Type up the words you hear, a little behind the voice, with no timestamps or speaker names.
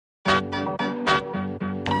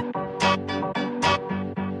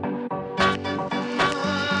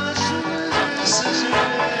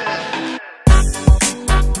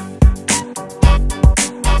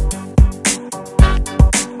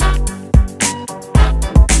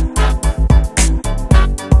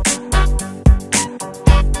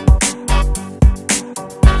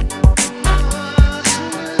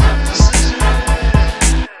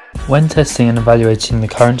When testing and evaluating the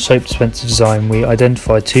current soap dispenser design, we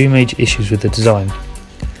identified two major issues with the design.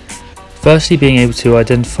 Firstly, being able to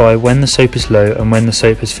identify when the soap is low and when the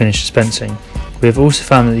soap has finished dispensing. We have also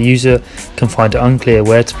found that the user can find it unclear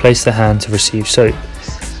where to place their hand to receive soap.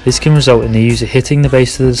 This can result in the user hitting the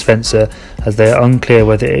base of the dispenser as they are unclear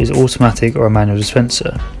whether it is automatic or a manual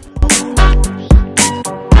dispenser.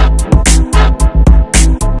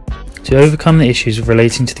 To overcome the issues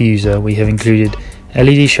relating to the user, we have included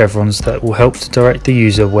LED chevrons that will help to direct the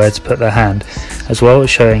user where to put their hand, as well as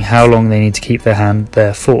showing how long they need to keep their hand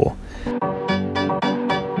there for.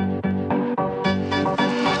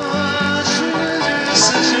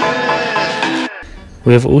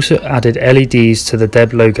 We have also added LEDs to the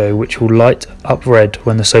DEB logo which will light up red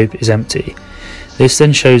when the soap is empty. This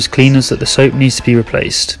then shows cleaners that the soap needs to be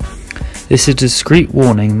replaced. This is a discreet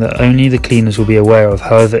warning that only the cleaners will be aware of,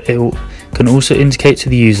 however it can also indicate to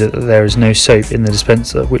the user that there is no soap in the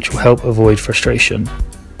dispenser, which will help avoid frustration.